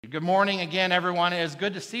Good morning again, everyone. It is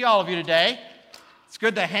good to see all of you today. It's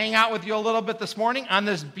good to hang out with you a little bit this morning on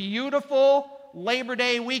this beautiful Labor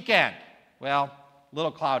Day weekend. Well, a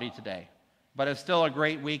little cloudy today, but it's still a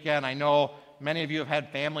great weekend. I know many of you have had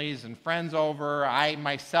families and friends over. I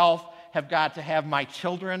myself have got to have my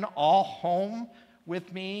children all home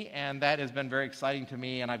with me, and that has been very exciting to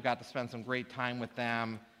me, and I've got to spend some great time with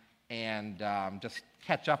them and just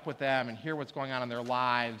catch up with them and hear what's going on in their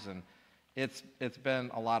lives. And it's been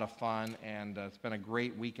a lot of fun, and it's been a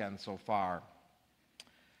great weekend so far.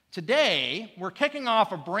 Today, we're kicking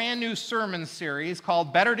off a brand new sermon series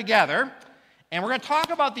called Better Together, and we're going to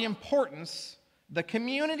talk about the importance the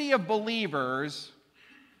community of believers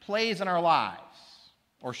plays in our lives,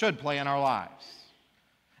 or should play in our lives.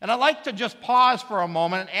 And I'd like to just pause for a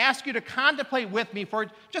moment and ask you to contemplate with me for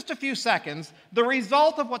just a few seconds the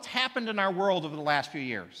result of what's happened in our world over the last few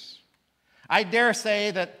years. I dare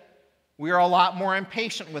say that we are a lot more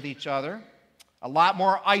impatient with each other, a lot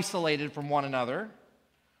more isolated from one another.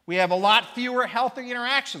 We have a lot fewer healthy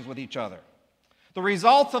interactions with each other. The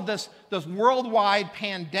results of this worldwide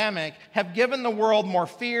pandemic have given the world more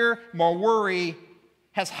fear, more worry,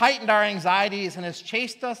 has heightened our anxieties, and has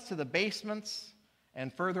chased us to the basements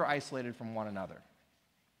and further isolated from one another.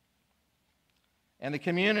 And the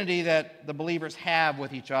community that the believers have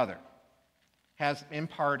with each other has, in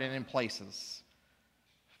part and in places,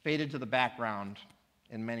 faded to the background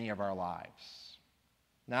in many of our lives.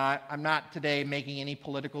 Now, I'm not today making any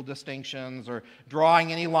political distinctions or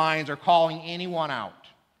drawing any lines or calling anyone out.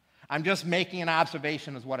 I'm just making an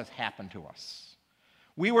observation as what has happened to us.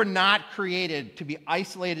 We were not created to be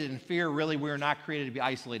isolated in fear. Really, we were not created to be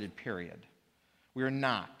isolated, period. We are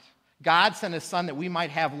not. God sent His Son that we might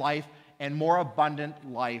have life, and more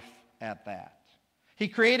abundant life at that. He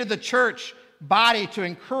created the church body to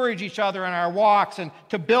encourage each other in our walks and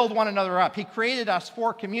to build one another up. He created us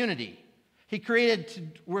for community.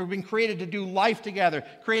 We've been created to do life together,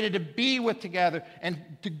 created to be with together, and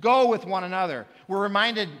to go with one another. We're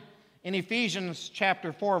reminded in Ephesians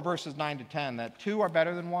chapter 4, verses 9 to 10, that two are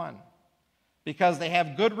better than one, because they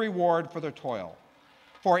have good reward for their toil.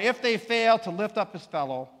 For if they fail to lift up his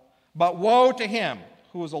fellow, but woe to him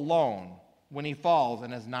who is alone when he falls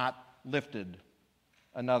and has not lifted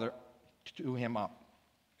another to him up.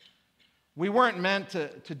 We weren't meant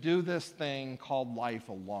to do this thing called life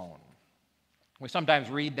alone. We sometimes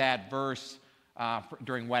read that verse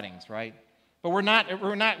during weddings, right? But we're not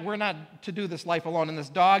to do this life alone. In this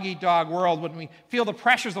dog-eat-dog world, when we feel the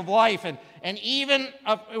pressures of life and even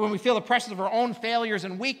when we feel the pressures of our own failures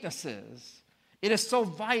and weaknesses, it is so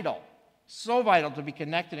vital to be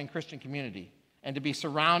connected in Christian community and to be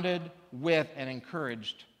surrounded with and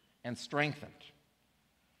encouraged and strengthened.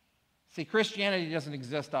 See, Christianity doesn't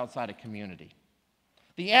exist outside of community.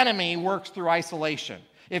 The enemy works through isolation.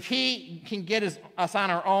 If he can get us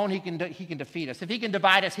on our own, he can defeat us. If he can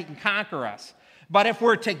divide us, he can conquer us. But if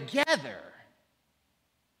we're together,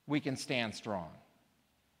 we can stand strong.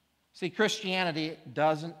 See, Christianity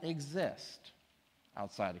doesn't exist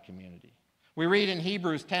outside of community. We read in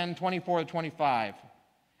Hebrews 10, 24 to 25,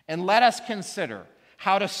 and let us consider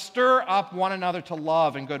how to stir up one another to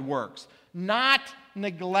love and good works, not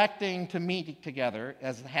neglecting to meet together,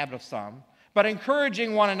 as the habit of some, but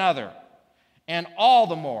encouraging one another, and all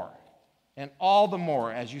the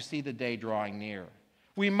more as you see the day drawing near.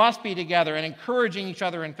 We must be together and encouraging each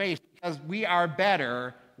other in faith, because we are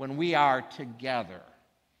better when we are together.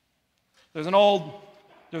 There's an old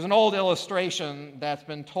illustration that's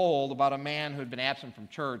been told about a man who had been absent from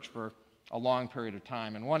church for a long period of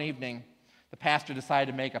time. And one evening, the pastor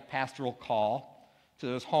decided to make a pastoral call to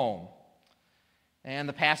his home. And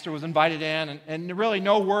the pastor was invited in, and really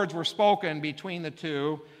no words were spoken between the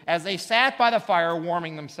two as they sat by the fire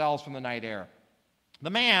warming themselves from the night air.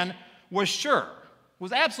 The man was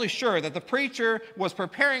absolutely sure that the preacher was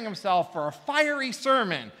preparing himself for a fiery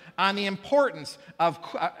sermon on the importance of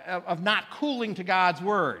not cooling to God's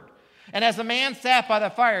word. And as the man sat by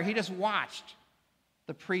the fire, he just watched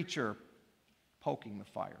the preacher poking the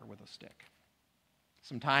fire with a stick.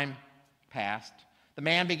 Some time passed. The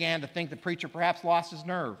man began to think the preacher perhaps lost his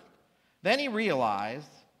nerve. Then he realized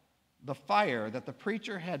the fire that the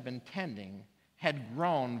preacher had been tending had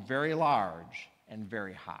grown very large and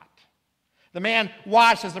very hot. The man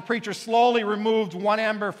watched as the preacher slowly removed one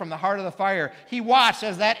ember from the heart of the fire. He watched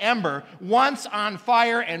as that ember, once on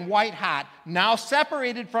fire and white hot, now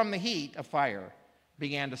separated from the heat of fire,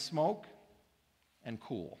 began to smoke and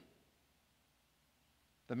cool.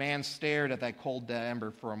 The man stared at that cold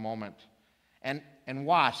ember for a moment and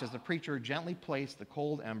watched as the preacher gently placed the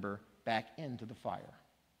cold ember back into the fire.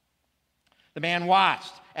 The man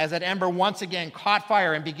watched as that ember once again caught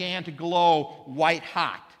fire and began to glow white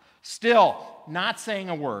hot. Still, not saying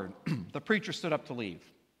a word, the preacher stood up to leave.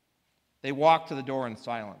 They walked to the door in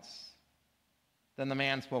silence. Then the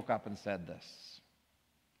man spoke up and said this,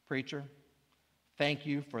 "Preacher, thank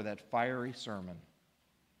you for that fiery sermon.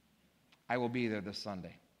 I will be there this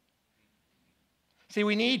Sunday." See,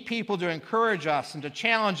 we need people to encourage us and to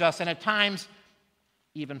challenge us and at times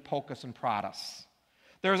even poke us and prod us.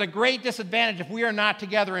 There is a great disadvantage if we are not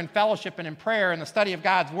together in fellowship and in prayer and the study of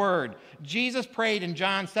God's Word. Jesus prayed in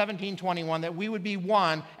John 17:21 that we would be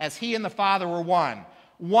one as He and the Father were one.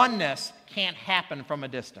 Oneness can't happen from a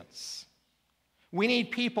distance. We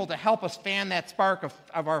need people to help us fan that spark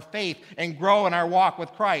of our faith and grow in our walk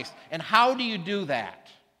with Christ. And how do you do that?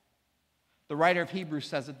 The writer of Hebrews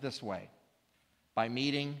says it this way, by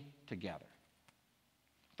meeting together.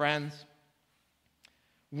 Friends,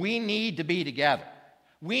 we need to be together.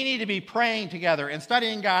 We need to be praying together and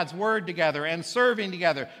studying God's Word together and serving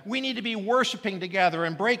together. We need to be worshiping together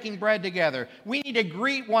and breaking bread together. We need to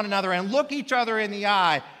greet one another and look each other in the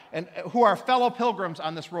eye, and who are fellow pilgrims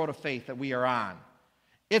on this road of faith that we are on.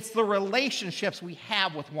 It's the relationships we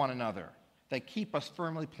have with one another that keep us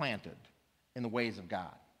firmly planted in the ways of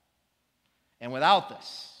God. And without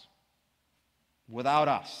this, without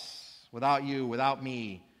us, without you, without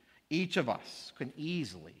me, each of us can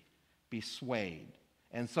easily be swayed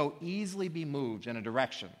and so easily be moved in a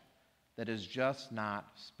direction that is just not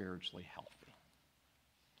spiritually healthy.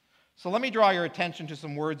 So let me draw your attention to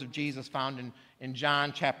some words of Jesus found in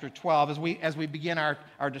John chapter 12 as we begin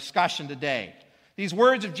our discussion today. These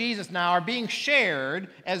words of Jesus now are being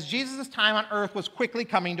shared as Jesus' time on earth was quickly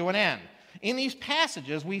coming to an end. In these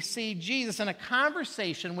passages, we see Jesus in a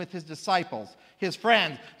conversation with his disciples, his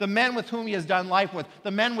friends, the men with whom he has done life with,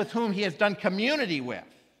 the men with whom he has done community with.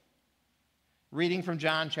 Reading from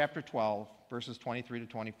John chapter 12, verses 23 to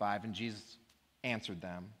 25, and Jesus answered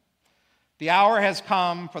them, "The hour has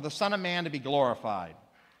come for the Son of Man to be glorified.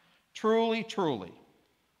 Truly, truly,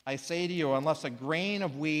 I say to you, unless a grain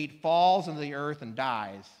of wheat falls into the earth and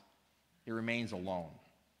dies, it remains alone.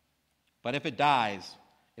 But if it dies,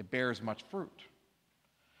 it bears much fruit.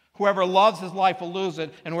 Whoever loves his life will lose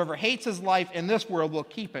it, and whoever hates his life in this world will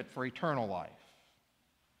keep it for eternal life."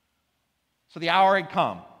 So the hour had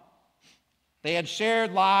come. They had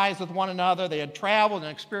shared lives with one another. They had traveled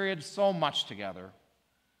and experienced so much together.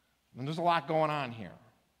 And there's a lot going on here.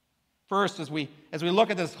 First, as we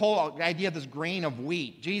look at this whole idea of this grain of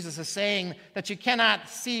wheat, Jesus is saying that you cannot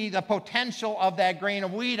see the potential of that grain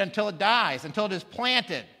of wheat until it dies, until it is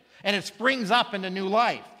planted, and it springs up into new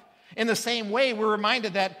life. In the same way, we're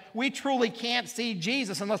reminded that we truly can't see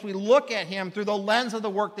Jesus unless we look at him through the lens of the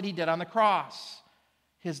work that he did on the cross,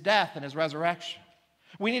 his death and his resurrection.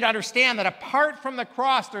 We need to understand that apart from the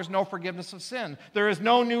cross, there's no forgiveness of sin. There is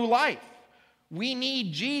no new life. We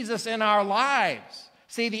need Jesus in our lives.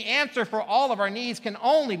 See, the answer for all of our needs can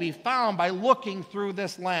only be found by looking through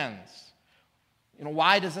this lens.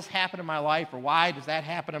 Why does this happen in my life, or why does that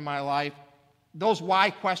happen in my life? Those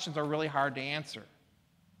why questions are really hard to answer.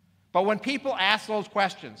 But when people ask those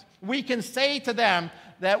questions, we can say to them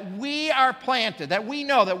that we are planted, that we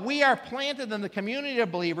know that we are planted in the community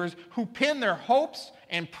of believers who pin their hopes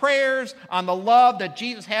and prayers on the love that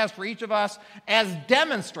Jesus has for each of us as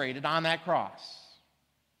demonstrated on that cross.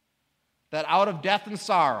 That out of death and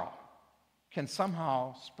sorrow can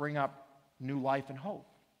somehow spring up new life and hope.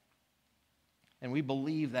 And we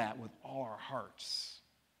believe that with all our hearts.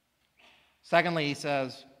 Secondly, he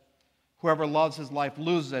says, whoever loves his life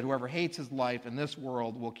loses it. Whoever hates his life in this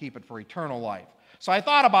world will keep it for eternal life. So I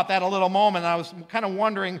thought about that a little moment, and I was kind of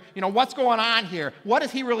wondering, what's going on here? What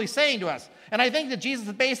is he really saying to us? And I think that Jesus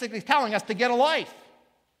is basically telling us to get a life.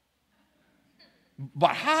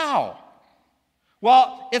 But how?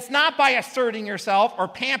 Well, it's not by asserting yourself or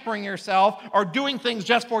pampering yourself or doing things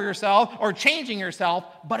just for yourself or changing yourself,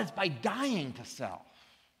 but it's by dying to self.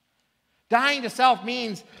 Dying to self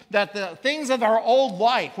means that the things of our old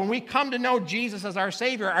life, when we come to know Jesus as our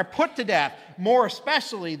Savior, are put to death, more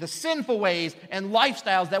especially the sinful ways and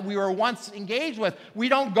lifestyles that we were once engaged with. We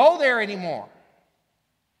don't go there anymore.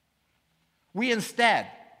 We instead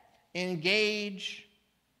engage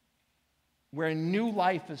where new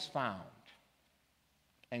life is found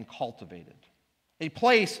and cultivated. A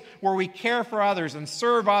place where we care for others and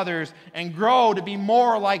serve others and grow to be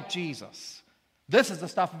more like Jesus. This is the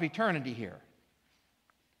stuff of eternity here.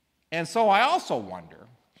 And so I also wonder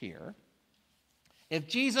here if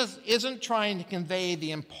Jesus isn't trying to convey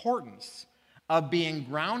the importance of being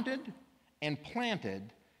grounded and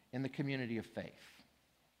planted in the community of faith.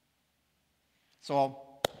 So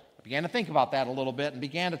I began to think about that a little bit and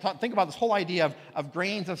began to think about this whole idea of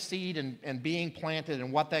grains of seed and being planted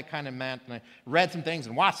and what that kind of meant. And I read some things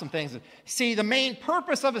and watched some things. See, the main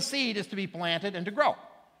purpose of a seed is to be planted and to grow.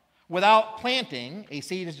 Without planting, a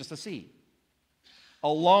seed is just a seed.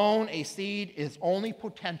 Alone, a seed is only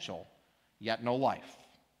potential, yet no life.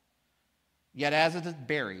 Yet as it is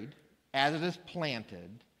buried, as it is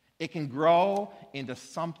planted, it can grow into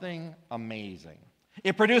something amazing.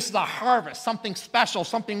 It produces a harvest, something special,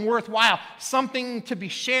 something worthwhile, something to be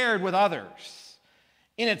shared with others.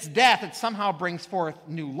 In its death, it somehow brings forth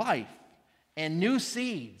new life and new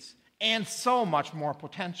seeds and so much more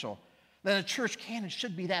potential. Then a church can and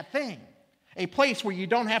should be that thing. A place where you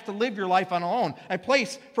don't have to live your life on alone. A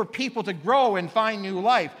place for people to grow and find new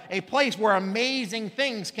life. A place where amazing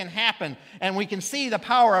things can happen and we can see the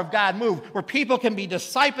power of God move. Where people can be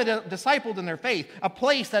discipled in their faith. A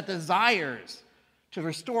place that desires to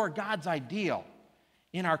restore God's ideal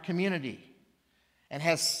in our community and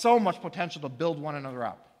has so much potential to build one another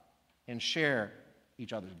up and share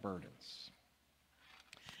each other's burdens.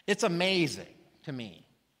 It's amazing to me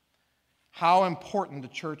how important the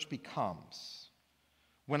church becomes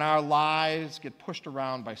when our lives get pushed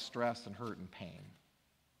around by stress and hurt and pain.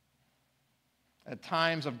 At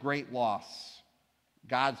times of great loss,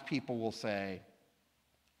 God's people will say,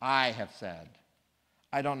 I have said,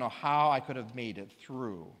 I don't know how I could have made it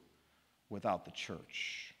through without the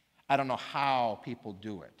church. I don't know how people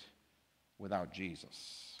do it without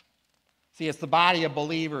Jesus. See, it's the body of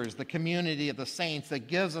believers, the community of the saints that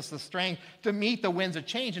gives us the strength to meet the winds of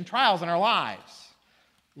change and trials in our lives.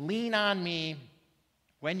 Lean on me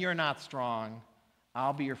when you're not strong.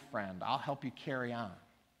 I'll be your friend. I'll help you carry on.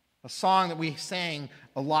 A song that we sang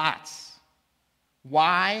a lot.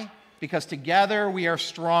 Why? Because together we are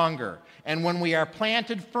stronger. And when we are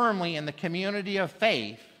planted firmly in the community of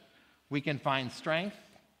faith, we can find strength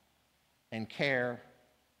and care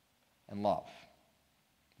and love.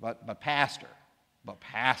 But pastor,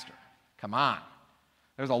 come on.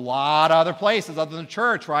 There's a lot of other places other than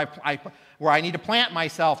church where I need to plant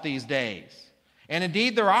myself these days. And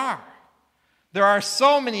indeed there are. There are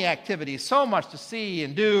so many activities, so much to see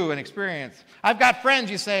and do and experience. I've got friends,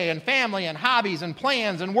 you say, and family and hobbies and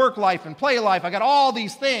plans and work life and play life. I've got all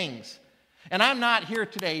these things. And I'm not here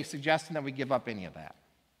today suggesting that we give up any of that.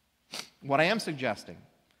 What I am suggesting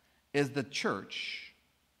is the church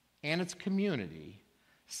and its community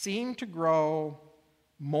seem to grow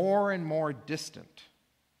more and more distant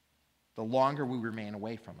the longer we remain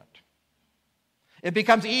away from it. It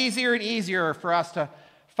becomes easier and easier for us to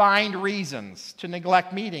find reasons to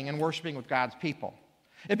neglect meeting and worshiping with God's people.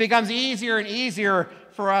 It becomes easier and easier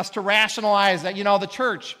for us to rationalize that, the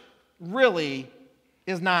church really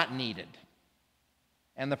is not needed.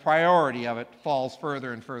 And the priority of it falls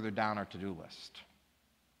further and further down our to-do list.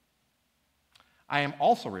 I am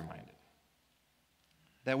also reminded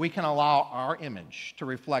that we can allow our image to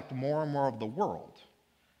reflect more and more of the world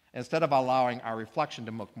instead of allowing our reflection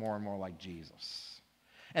to look more and more like Jesus.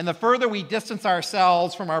 And the further we distance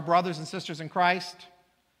ourselves from our brothers and sisters in Christ,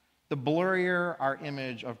 the blurrier our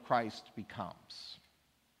image of Christ becomes.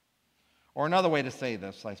 Or another way to say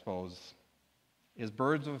this, I suppose, is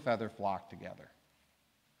birds of a feather flock together.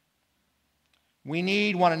 We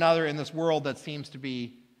need one another in this world that seems to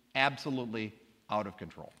be absolutely out of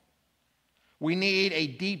control. We need a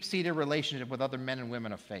deep-seated relationship with other men and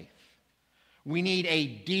women of faith. We need a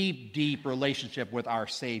deep, deep relationship with our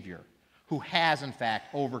Savior, who has, in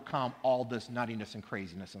fact, overcome all this nuttiness and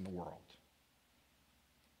craziness in the world.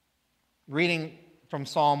 Reading from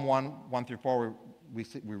Psalm 1 through 4, we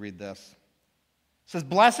read this. It says,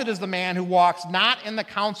 "Blessed is the man who walks not in the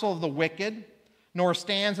counsel of the wicked, nor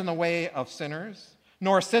stands in the way of sinners,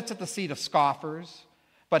 nor sits at the seat of scoffers,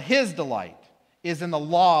 but his delight is in the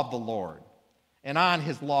law of the Lord, and on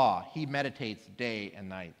his law he meditates day and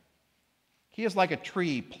night. He is like a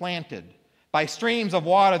tree planted by streams of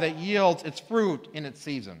water that yields its fruit in its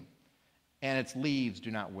season, and its leaves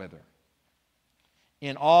do not wither.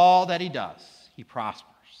 In all that he does, he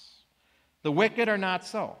prospers. The wicked are not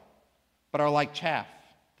so, but are like chaff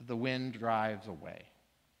that the wind drives away."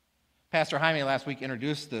 Pastor Jaime last week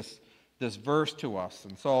introduced this verse to us,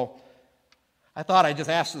 and so I thought I'd just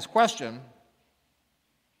ask this question,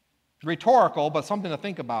 rhetorical, but something to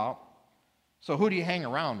think about. So who do you hang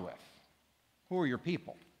around with? Who are your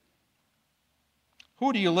people?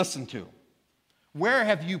 Who do you listen to? Where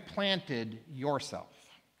have you planted yourself?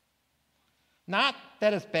 Not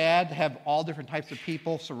that it's bad to have all different types of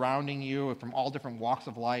people surrounding you from all different walks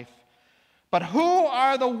of life, but who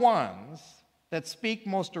are the ones that speak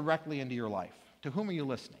most directly into your life? To whom are you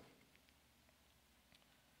listening?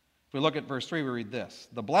 If we look at verse 3, we read this.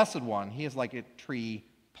 The blessed one, he is like a tree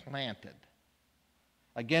planted.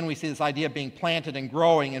 Again, we see this idea of being planted and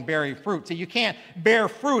growing and bearing fruit. See, you can't bear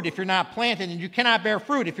fruit if you're not planted, and you cannot bear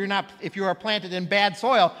fruit if you are planted in bad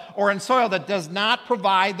soil or in soil that does not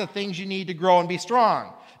provide the things you need to grow and be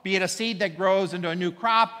strong. Be it a seed that grows into a new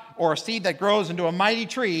crop or a seed that grows into a mighty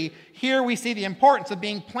tree, here we see the importance of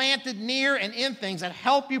being planted near and in things that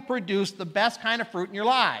help you produce the best kind of fruit in your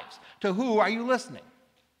lives. To who are you listening?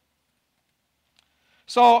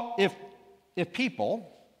 So if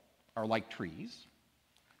people are like trees,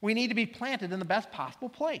 we need to be planted in the best possible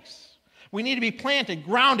place. We need to be planted,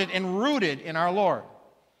 grounded, and rooted in our Lord.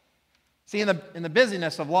 See, in the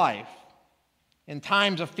busyness of life, in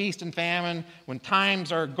times of feast and famine, when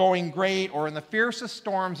times are going great, or in the fiercest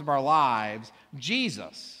storms of our lives,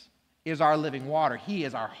 Jesus is our living water. He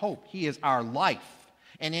is our hope. He is our life.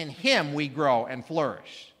 And in Him we grow and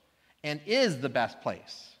flourish, and is the best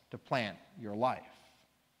place to plant your life.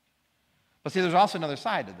 But see, there's also another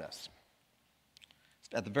side to this.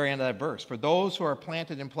 At the very end of that verse, for those who are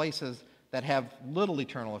planted in places that have little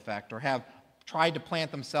eternal effect or have tried to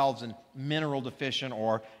plant themselves in mineral deficient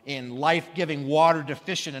or in life-giving water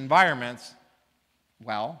deficient environments,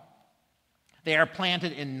 well, they are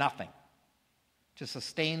planted in nothing to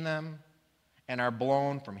sustain them and are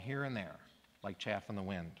blown from here and there like chaff in the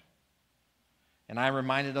wind. And I'm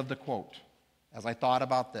reminded of the quote as I thought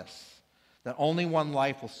about this, that only one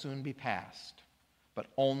life will soon be passed, but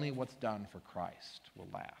only what's done for Christ will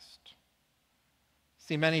last.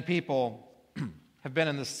 See, many people have been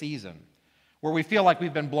in this season where we feel like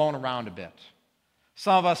we've been blown around a bit.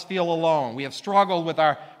 Some of us feel alone. We have struggled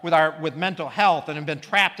with mental health and have been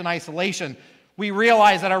trapped in isolation. We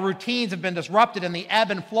realize that our routines have been disrupted and the ebb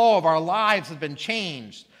and flow of our lives has been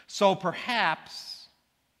changed. So perhaps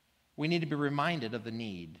we need to be reminded of the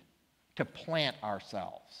need to plant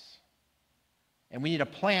ourselves. And we need to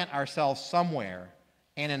plant ourselves somewhere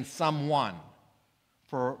and in someone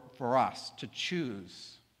for us to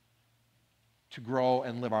choose to grow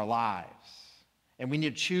and live our lives. And we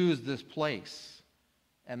need to choose this place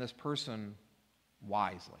and this person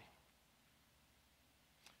wisely.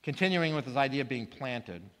 Continuing with this idea of being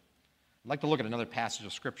planted, I'd like to look at another passage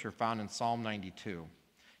of Scripture found in Psalm 92.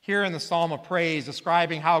 Here in the Psalm of Praise,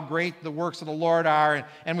 describing how great the works of the Lord are,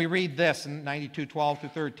 and we read this in 92, 12 through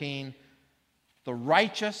 13, the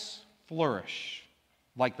righteous flourish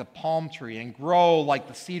like the palm tree and grow like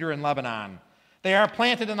the cedar in Lebanon. They are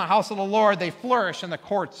planted in the house of the Lord. They flourish in the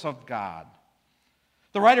courts of God.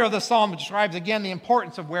 The writer of the psalm describes again the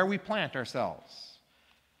importance of where we plant ourselves.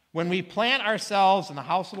 When we plant ourselves in the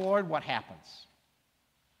house of the Lord, what happens?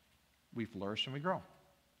 We flourish and we grow.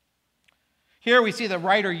 Here we see the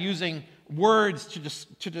writer using words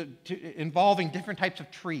involving different types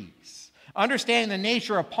of trees. Understanding the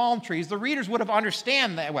nature of palm trees, the readers would have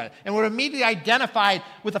understood that and would have immediately identified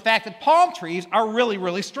with the fact that palm trees are really,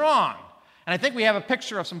 really strong. And I think we have a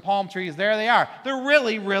picture of some palm trees. There they are. They're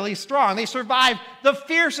really, really strong. They survive the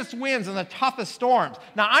fiercest winds and the toughest storms.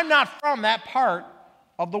 Now, I'm not from that part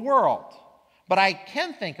of the world, but I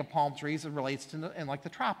can think of palm trees that relates to in like the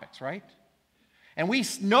tropics, right? And we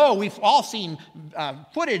know, we've all seen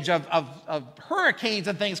footage of hurricanes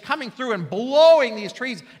and things coming through and blowing these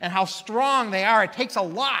trees and how strong they are. It takes a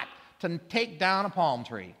lot to take down a palm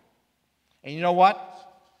tree. And you know what?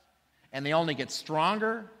 And they only get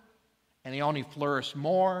stronger and they only flourish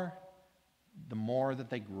more the more that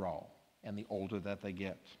they grow and the older that they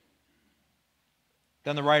get.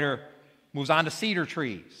 Then the writer moves on to cedar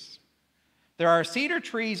trees. There are cedar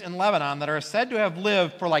trees in Lebanon that are said to have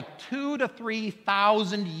lived for like 2,000 to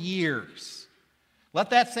 3,000 years.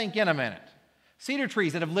 Let that sink in a minute. Cedar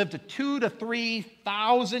trees that have lived to 2,000 to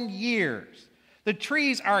 3,000 years. The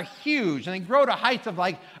trees are huge, and they grow to heights of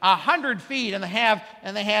like 100 feet, and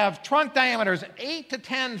they have trunk diameters 8 to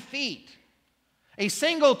 10 feet. A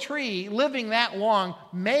single tree living that long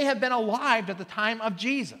may have been alive at the time of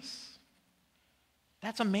Jesus.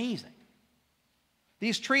 That's amazing.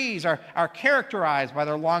 These trees are characterized by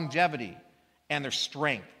their longevity and their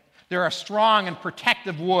strength. They're a strong and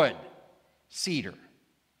protective wood, cedar.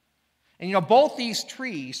 And you know, both these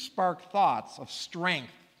trees spark thoughts of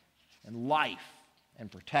strength and life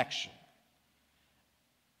and protection.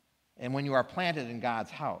 And when you are planted in God's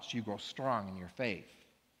house, you grow strong in your faith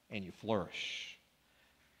and you flourish.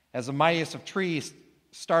 As the mightiest of trees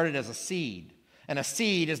started as a seed, and a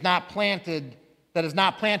seed is not planted that is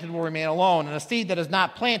not planted will remain alone, and a seed that is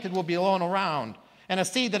not planted will be alone around, and a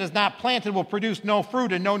seed that is not planted will produce no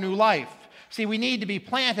fruit and no new life. See, we need to be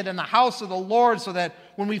planted in the house of the Lord so that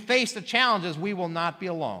when we face the challenges, we will not be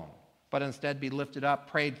alone, but instead be lifted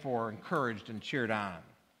up, prayed for, encouraged, and cheered on.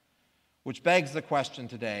 Which begs the question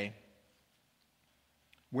today,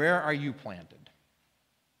 where are you planted?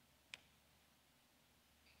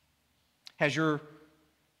 Has your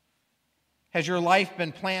life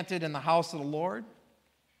been planted in the house of the Lord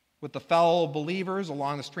with the fellow believers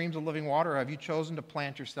along the streams of living water, or have you chosen to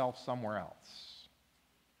plant yourself somewhere else?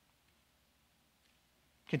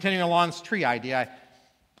 Continuing along this tree idea,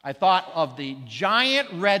 I thought of the giant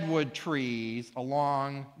redwood trees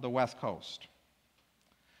along the west coast.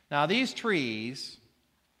 Now, these trees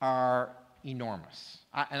are enormous.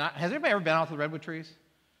 Has anybody ever been out to the redwood trees?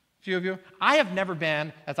 A few of you? I have never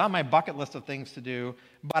been. It's on my bucket list of things to do,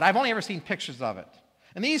 but I've only ever seen pictures of it.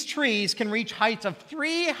 And these trees can reach heights of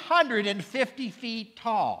 350 feet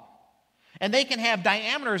tall. And they can have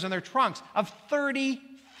diameters in their trunks of 30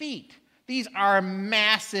 feet. These are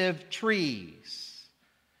massive trees.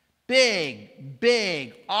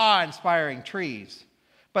 Big, awe-inspiring trees.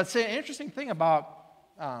 But the interesting thing about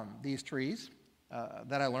these trees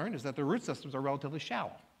that I learned is that their root systems are relatively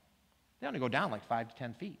shallow. They only go down like 5 to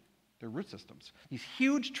 10 feet, their root systems. These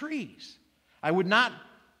huge trees. I would not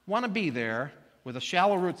want to be there with a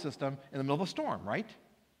shallow root system in the middle of a storm, right?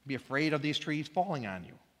 Be afraid of these trees falling on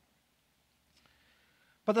you.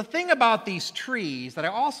 But the thing about these trees that I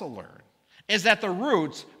also learned is that the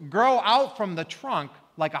roots grow out from the trunk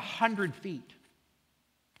like 100 feet.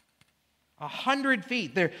 100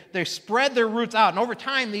 feet. They spread their roots out. And over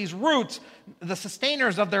time, these roots, the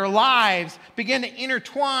sustainers of their lives, begin to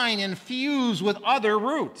intertwine and fuse with other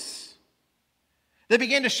roots. They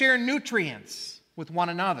begin to share nutrients with one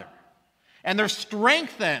another. And they're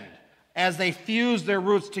strengthened as they fuse their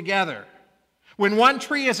roots together. When one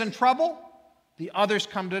tree is in trouble, the others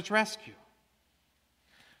come to its rescue.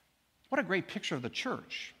 What a great picture of the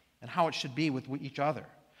church and how it should be with each other.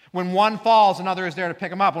 When one falls, another is there to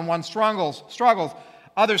pick him up. When one struggles,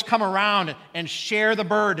 others come around and share the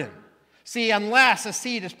burden. See, unless a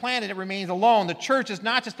seed is planted, it remains alone. The church is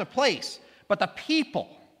not just a place, but the people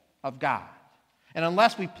of God. And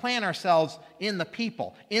unless we plant ourselves in the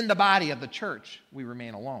people, in the body of the church, we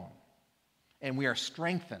remain alone. And we are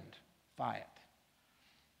strengthened by it.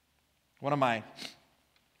 One of my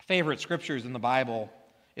favorite scriptures in the Bible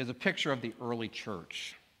is a picture of the early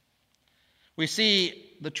church. We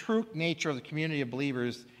see the true nature of the community of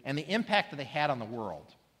believers and the impact that they had on the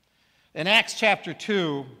world. In Acts chapter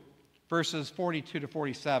 2, verses 42 to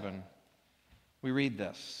 47, we read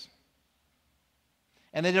this.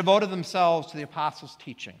 And they devoted themselves to the apostles'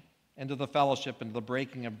 teaching, and to the fellowship, and to the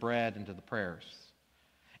breaking of bread, and to the prayers.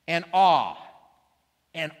 And awe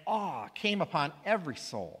came upon every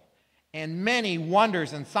soul. And many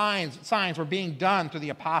wonders and signs were being done through the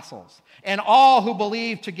apostles. And all who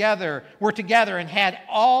believed together were together and had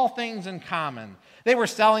all things in common. They were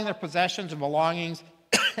selling their possessions and belongings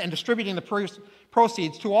and distributing the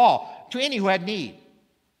proceeds to all, to any who had need.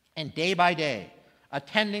 And day by day,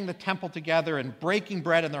 attending the temple together and breaking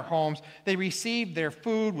bread in their homes, they received their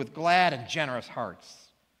food with glad and generous hearts,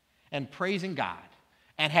 and praising God,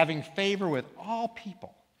 and having favor with all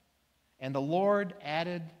people. And the Lord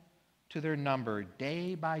added to their number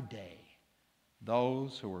day by day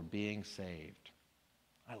those who were being saved.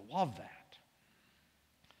 I love that.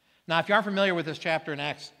 Now, if you aren't familiar with this chapter in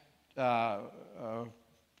Acts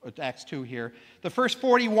 2 here, the first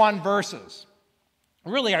 41 verses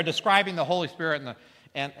really are describing the Holy Spirit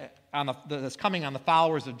that's coming on the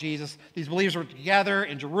followers of Jesus. These believers were together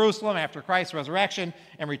in Jerusalem after Christ's resurrection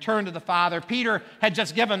and returned to the Father. Peter had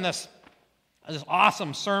just given this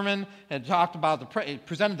awesome sermon, had talked about,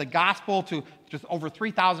 presented the gospel to just over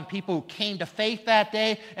 3,000 people who came to faith that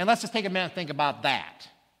day. And let's just take a minute and think about that.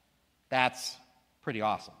 That's pretty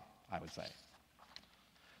awesome, I would say.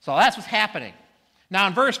 So that's what's happening. Now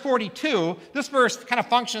in verse 42, this verse kind of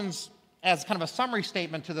functions as kind of a summary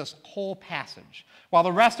statement to this whole passage, while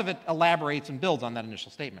the rest of it elaborates and builds on that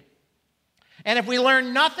initial statement. And if we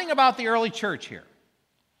learn nothing about the early church here,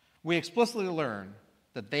 we explicitly learn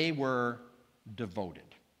that they were devoted.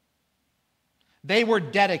 They were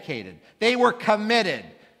dedicated. They were committed.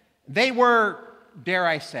 They were, dare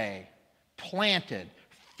I say, planted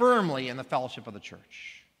firmly in the fellowship of the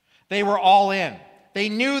church. They were all in. They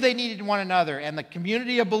knew they needed one another and the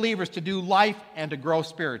community of believers to do life and to grow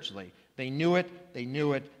spiritually. They knew it, they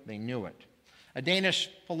knew it, they knew it. A Danish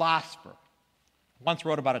philosopher once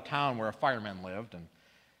wrote about a town where a fireman lived, and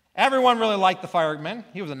everyone really liked the fireman.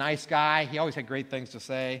 He was a nice guy. He always had great things to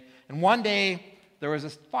say. And one day, there was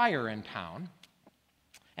this fire in town,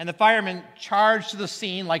 and the fireman charged to the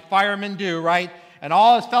scene like firemen do, right? And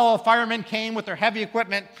all his fellow firemen came with their heavy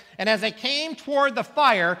equipment, and as they came toward the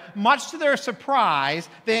fire, much to their surprise,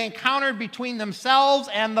 they encountered between themselves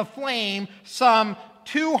and the flame some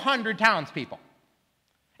 200 townspeople.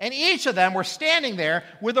 And each of them were standing there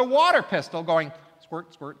with a water pistol going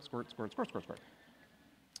squirt, squirt, squirt, squirt, squirt, squirt, squirt.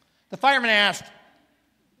 The fireman asked,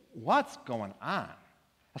 "What's going on?"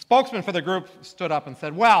 A spokesman for the group stood up and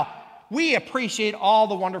said, "Well, we appreciate all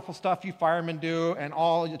the wonderful stuff you firemen do and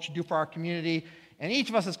all that you do for our community, and each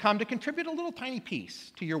of us has come to contribute a little tiny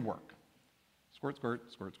piece to your work." Squirt,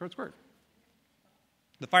 squirt, squirt, squirt, squirt.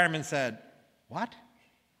 The fireman said, "What?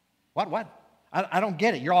 What? I don't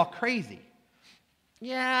get it. You're all crazy."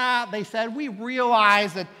 "Yeah," they said, "we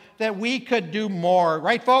realize that we could do more.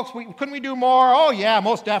 Right, folks? Couldn't we do more?" "Oh, yeah,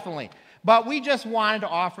 most definitely. But we just wanted to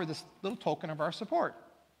offer this little token of our support."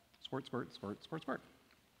 Squirt, squirt, squirt, squirt, squirt.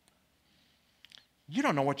 "You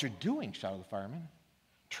don't know what you're doing," shouted the fireman.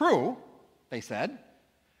 "True," they said,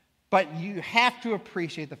 "but you have to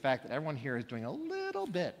appreciate the fact that everyone here is doing a little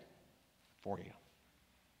bit for you."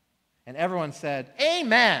 And everyone said,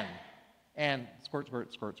 "Amen," and squirt,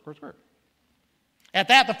 squirt, squirt, squirt, squirt. At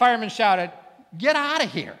that, the fireman shouted, "Get out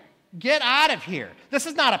of here. Get out of here. This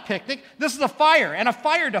is not a picnic. This is a fire, and a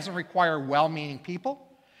fire doesn't require well-meaning people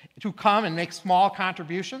to come and make small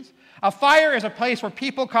contributions. A fire is a place where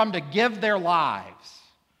people come to give their lives.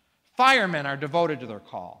 Firemen are devoted to their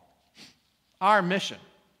call. Our mission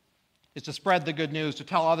is to spread the good news, to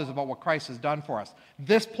tell others about what Christ has done for us.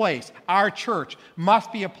 This place, our church,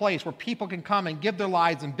 must be a place where people can come and give their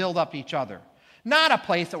lives and build up each other. Not a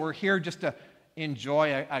place that we're here just to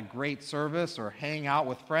enjoy a great service or hang out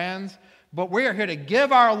with friends, but we're here to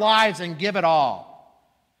give our lives and give it all.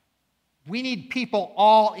 We need people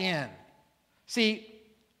all in." See,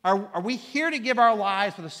 are we here to give our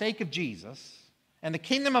lives for the sake of Jesus and the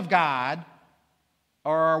kingdom of God,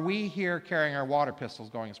 or are we here carrying our water pistols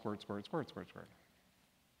going squirt, squirt, squirt, squirt, squirt?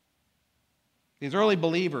 These early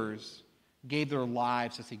believers gave their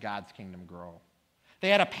lives to see God's kingdom grow. They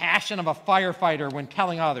had a passion of a firefighter when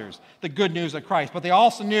telling others the good news of Christ, but they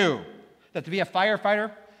also knew that to be a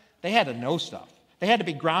firefighter, they had to know stuff. They had to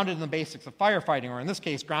be grounded in the basics of firefighting, or in this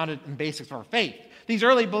case, grounded in basics of our faith. These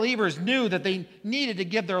early believers knew that they needed to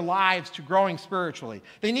give their lives to growing spiritually.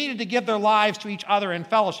 They needed to give their lives to each other in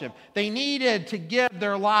fellowship. They needed to give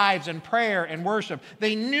their lives in prayer and worship.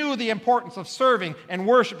 They knew the importance of serving and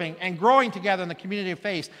worshiping and growing together in the community of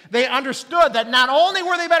faith. They understood that not only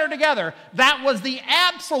were they better together, that was the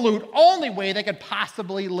absolute only way they could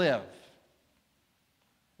possibly live.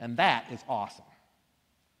 And that is awesome.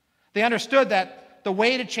 They understood that the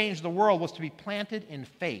way to change the world was to be planted in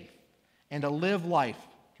faith and to live life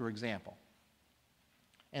through example.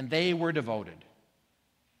 And they were devoted.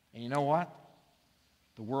 And you know what?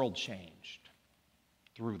 The world changed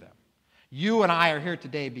through them. You and I are here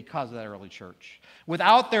today because of that early church.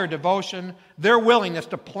 Without their devotion, their willingness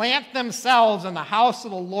to plant themselves in the house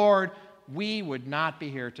of the Lord, we would not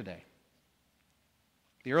be here today.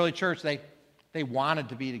 The early church, they wanted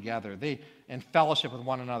to be together. In fellowship with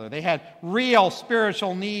one another. They had real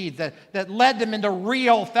spiritual needs that led them into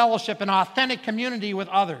real fellowship and authentic community with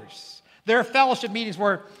others. Their fellowship meetings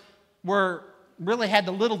were really had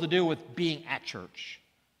little to do with being at church,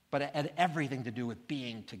 but it had everything to do with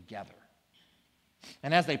being together.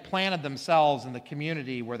 And as they planted themselves in the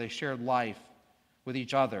community where they shared life with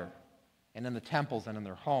each other and in the temples and in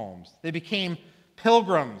their homes, they became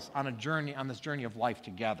pilgrims on this journey of life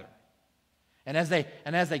together. And as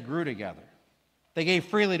they grew together, they gave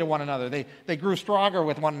freely to one another. They grew stronger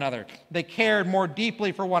with one another. They cared more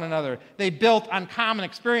deeply for one another. They built on common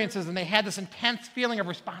experiences, and they had this intense feeling of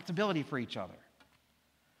responsibility for each other.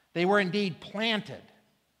 They were indeed planted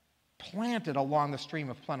along the stream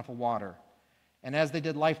of plentiful water. And as they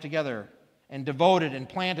did life together and devoted and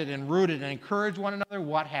planted and rooted and encouraged one another,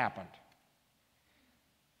 what happened?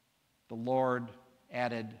 The Lord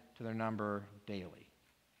added to their number daily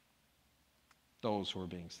those who were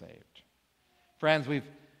being saved. Friends, we've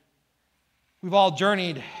all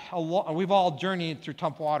journeyed through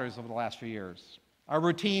tough waters over the last few years. Our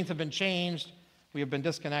routines have been changed. We have been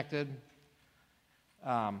disconnected.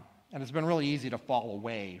 And it's been really easy to fall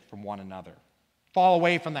away from one another. Fall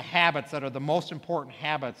away from the habits that are the most important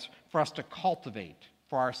habits for us to cultivate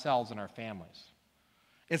for ourselves and our families.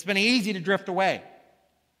 It's been easy to drift away.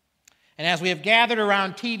 And as we have gathered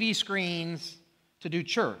around TV screens to do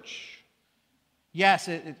church, yes,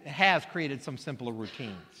 it has created some simpler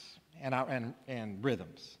routines and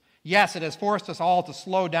rhythms. Yes, it has forced us all to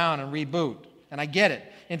slow down and reboot, and I get it.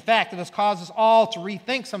 In fact, it has caused us all to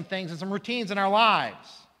rethink some things and some routines in our lives.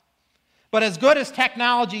 But as good as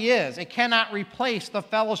technology is, it cannot replace the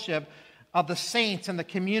fellowship of the saints and the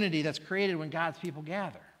community that's created when God's people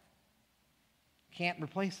gather. Can't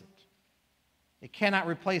replace it. It cannot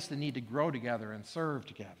replace the need to grow together and serve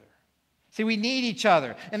together. See, we need each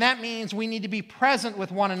other, and that means we need to be present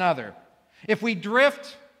with one another. If we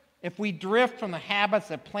drift from the habits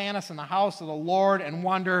that plant us in the house of the Lord and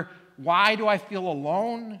wonder, why do I feel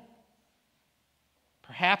alone?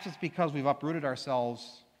 Perhaps it's because we've uprooted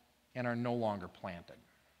ourselves and are no longer planted.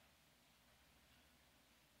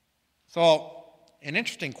 So, an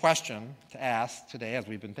interesting question to ask today as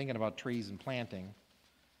we've been thinking about trees and planting.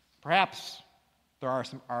 Perhaps there are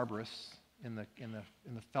some arborists in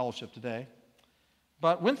the fellowship today.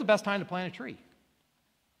 But when's the best time to plant a tree?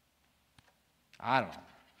 I don't know.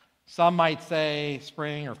 Some might say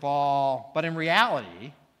spring or fall, but in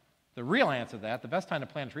reality, the real answer to that, the best time to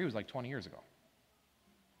plant a tree was like 20 years ago,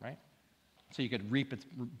 right? So you could reap its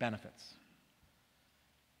benefits.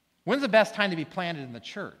 When's the best time to be planted in the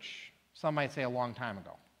church? Some might say a long time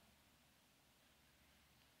ago.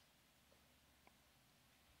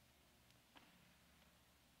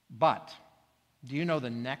 But do you know the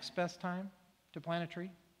next best time to plant a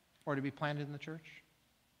tree or to be planted in the church?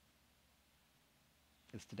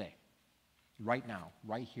 It's today, right now,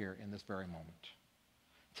 right here in this very moment.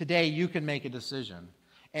 Today, you can make a decision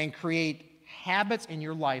and create habits in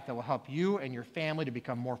your life that will help you and your family to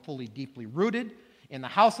become more fully, deeply rooted in the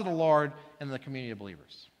house of the Lord and in the community of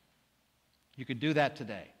believers. You could do that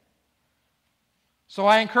today. So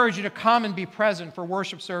I encourage you to come and be present for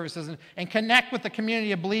worship services and connect with the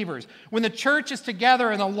community of believers. When the church is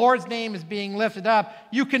together and the Lord's name is being lifted up,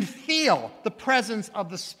 you can feel the presence of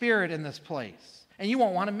the Spirit in this place. And you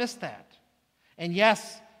won't want to miss that. And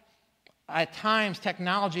yes, at times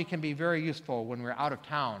technology can be very useful when we're out of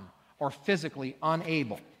town or physically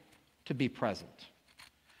unable to be present.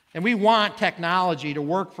 And we want technology to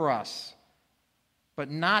work for us, but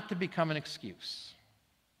not to become an excuse.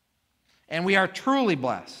 And we are truly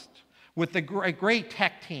blessed with the great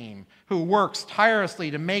tech team who works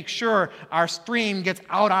tirelessly to make sure our stream gets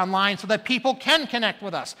out online so that people can connect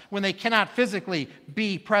with us when they cannot physically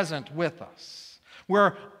be present with us.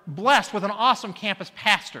 We're blessed with an awesome campus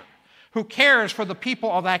pastor who cares for the people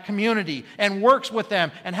of that community and works with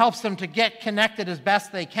them and helps them to get connected as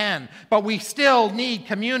best they can. But we still need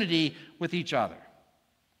community with each other.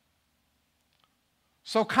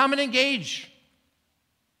 So come and engage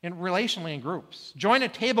relationally in groups. Join a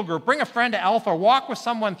table group. Bring a friend to Alpha. Walk with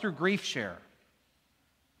someone through Grief Share.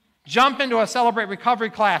 Jump into a Celebrate Recovery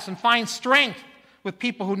class and find strength with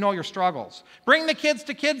people who know your struggles. Bring the kids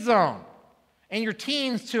to Kids Zone and your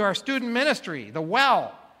teens to our student ministry, The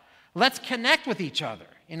Well. Let's connect with each other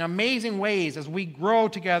in amazing ways as we grow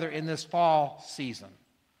together in this fall season.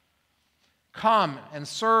 Come and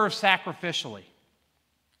serve sacrificially.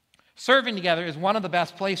 Serving together is one of the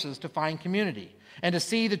best places to find community and to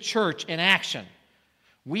see the church in action.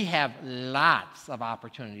 We have lots of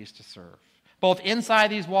opportunities to serve, both inside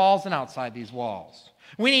these walls and outside these walls.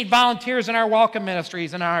 We need volunteers in our welcome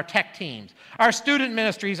ministries and our tech teams. Our student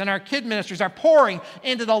ministries and our kid ministries are pouring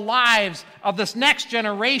into the lives of this next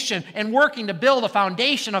generation and working to build a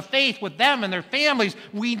foundation of faith with them and their families.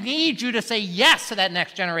 We need you to say yes to that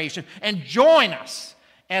next generation and join us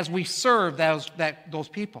as we serve those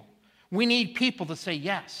people. We need people to say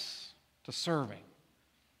yes to serving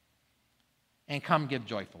and come give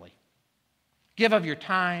joyfully. Give of your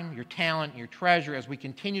time, your talent, and your treasure as we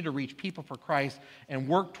continue to reach people for Christ and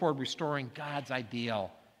work toward restoring God's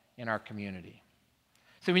ideal in our community.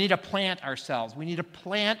 So we need to plant ourselves. We need to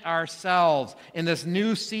plant ourselves in this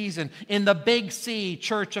new season in the Big C,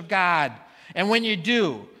 Church of God. And when you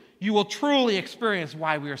do, you will truly experience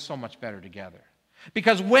why we are so much better together.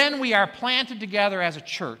 Because when we are planted together as a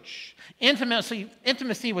church,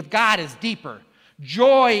 intimacy with God is deeper.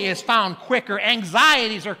 Joy is found quicker.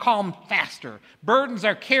 Anxieties are calmed faster. Burdens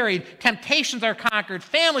are carried. Temptations are conquered.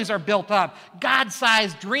 Families are built up.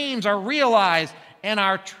 God-sized dreams are realized. And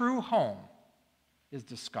our true home is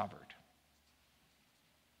discovered.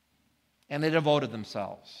 And they devoted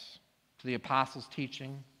themselves to the apostles'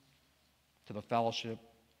 teaching, to the fellowship,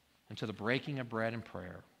 and to the breaking of bread and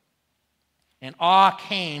prayer. And awe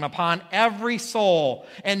came upon every soul,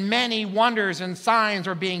 and many wonders and signs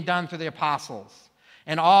were being done through the apostles.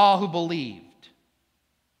 And all who believed,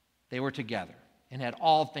 they were together and had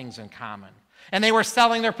all things in common. And they were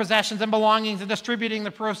selling their possessions and belongings and distributing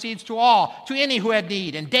the proceeds to any who had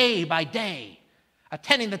need. And day by day,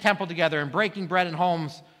 attending the temple together and breaking bread in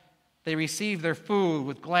homes, they received their food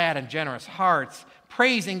with glad and generous hearts,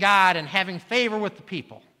 praising God and having favor with the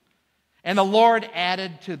people. And the Lord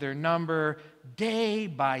added to their number day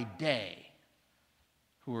by day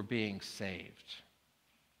who were being saved.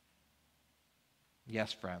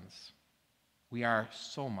 Yes, friends, we are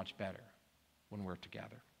so much better when we're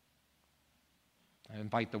together. I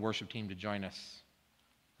invite the worship team to join us.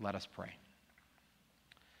 Let us pray.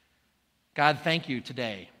 God, thank you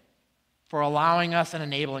today for allowing us and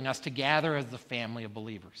enabling us to gather as the family of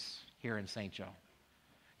believers here in St. Joe.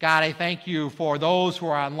 God, I thank you for those who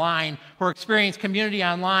are online, who are experiencing community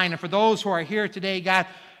online, and for those who are here today. God,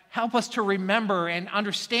 help us to remember and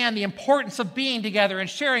understand the importance of being together and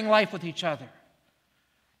sharing life with each other.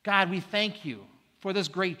 God, we thank you for this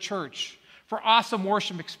great church, for awesome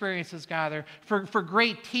worship experiences, God, for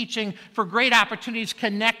great teaching, for great opportunities to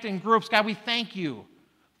connect in groups. God, we thank you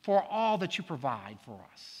for all that you provide for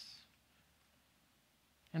us.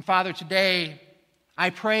 And Father, today, I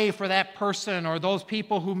pray for that person or those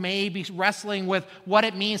people who may be wrestling with what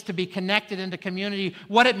it means to be connected into community,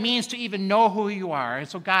 what it means to even know who you are. And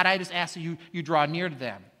so, God, I just ask that you draw near to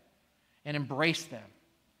them and embrace them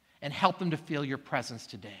and help them to feel your presence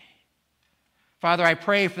today. Father, I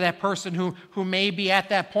pray for that person who may be at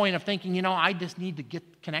that point of thinking, I just need to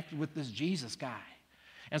get connected with this Jesus guy.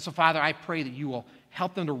 And so, Father, I pray that you will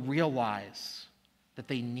help them to realize that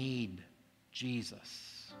they need Jesus.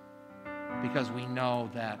 Because we know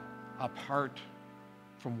that apart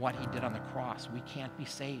from what he did on the cross, we can't be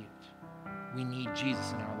saved. We need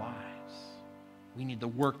Jesus in our lives. We need the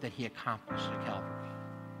work that he accomplished at Calvary.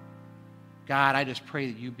 God, I just pray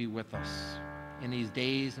that you be with us in these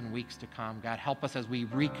days and weeks to come. God, help us as we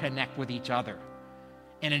reconnect with each other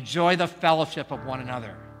and enjoy the fellowship of one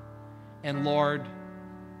another. And Lord,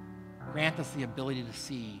 grant us the ability to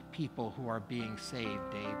see people who are being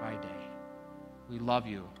saved day by day. We love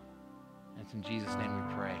you. And it's in Jesus' name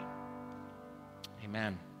we pray.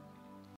 Amen.